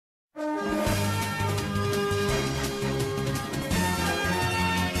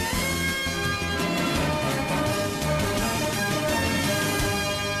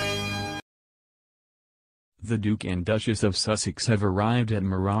The Duke and Duchess of Sussex have arrived at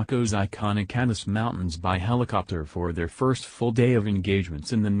Morocco's iconic Atlas Mountains by helicopter for their first full day of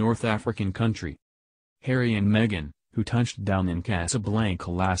engagements in the North African country. Harry and Meghan, who touched down in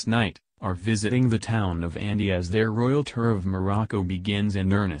Casablanca last night, are visiting the town of Andy as their royal tour of Morocco begins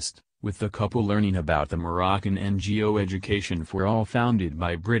in earnest, with the couple learning about the Moroccan NGO Education for All founded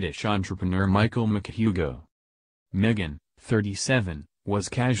by British entrepreneur Michael McHugo. Meghan, 37, was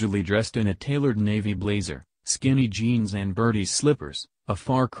casually dressed in a tailored navy blazer, skinny jeans and birdie slippers, a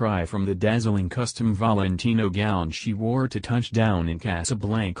far cry from the dazzling custom Valentino gown she wore to touch down in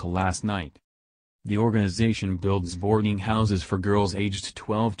Casablanca last night. The organization builds boarding houses for girls aged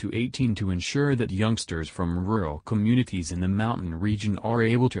 12 to 18 to ensure that youngsters from rural communities in the mountain region are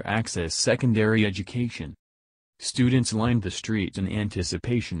able to access secondary education. Students lined the streets in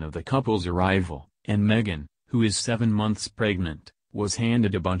anticipation of the couple's arrival, and Meghan, who is 7 months pregnant, was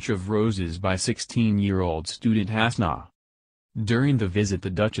handed a bunch of roses by 16-year-old student Hasna. During the visit, the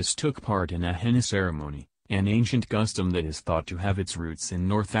Duchess took part in a henna ceremony, an ancient custom that is thought to have its roots in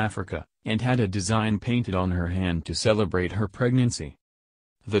North Africa, and had a design painted on her hand to celebrate her pregnancy.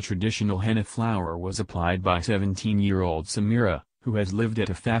 The traditional henna flower was applied by 17-year-old Samira, who has lived at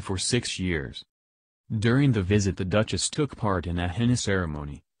Afa for 6 years. During the visit, the Duchess took part in a henna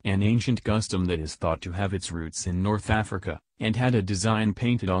ceremony, an ancient custom that is thought to have its roots in North Africa, and had a design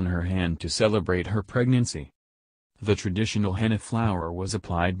painted on her hand to celebrate her pregnancy. The traditional henna flower was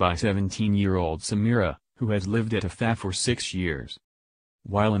applied by 17-year-old Samira, who has lived at Afa for 6 years.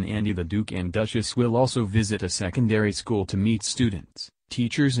 While in Andy, the Duke and Duchess will also visit a secondary school to meet students,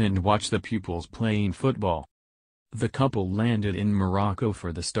 teachers and watch the pupils playing football. The couple landed in Morocco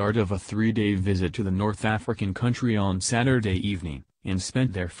for the start of a 3-day visit to the North African country on Saturday evening, and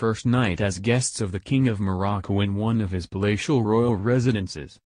spent their first night as guests of the King of Morocco in one of his palatial royal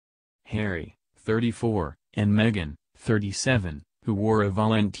residences. Harry, 34, and Meghan, 37, who wore a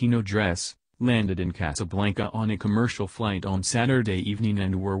Valentino dress, landed in Casablanca on a commercial flight on Saturday evening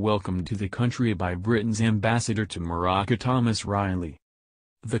and were welcomed to the country by Britain's ambassador to Morocco Thomas Riley.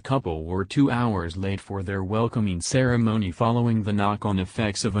 The couple were 2 hours late for their welcoming ceremony following the knock-on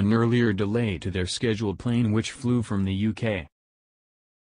effects of an earlier delay to their scheduled plane which flew from the UK.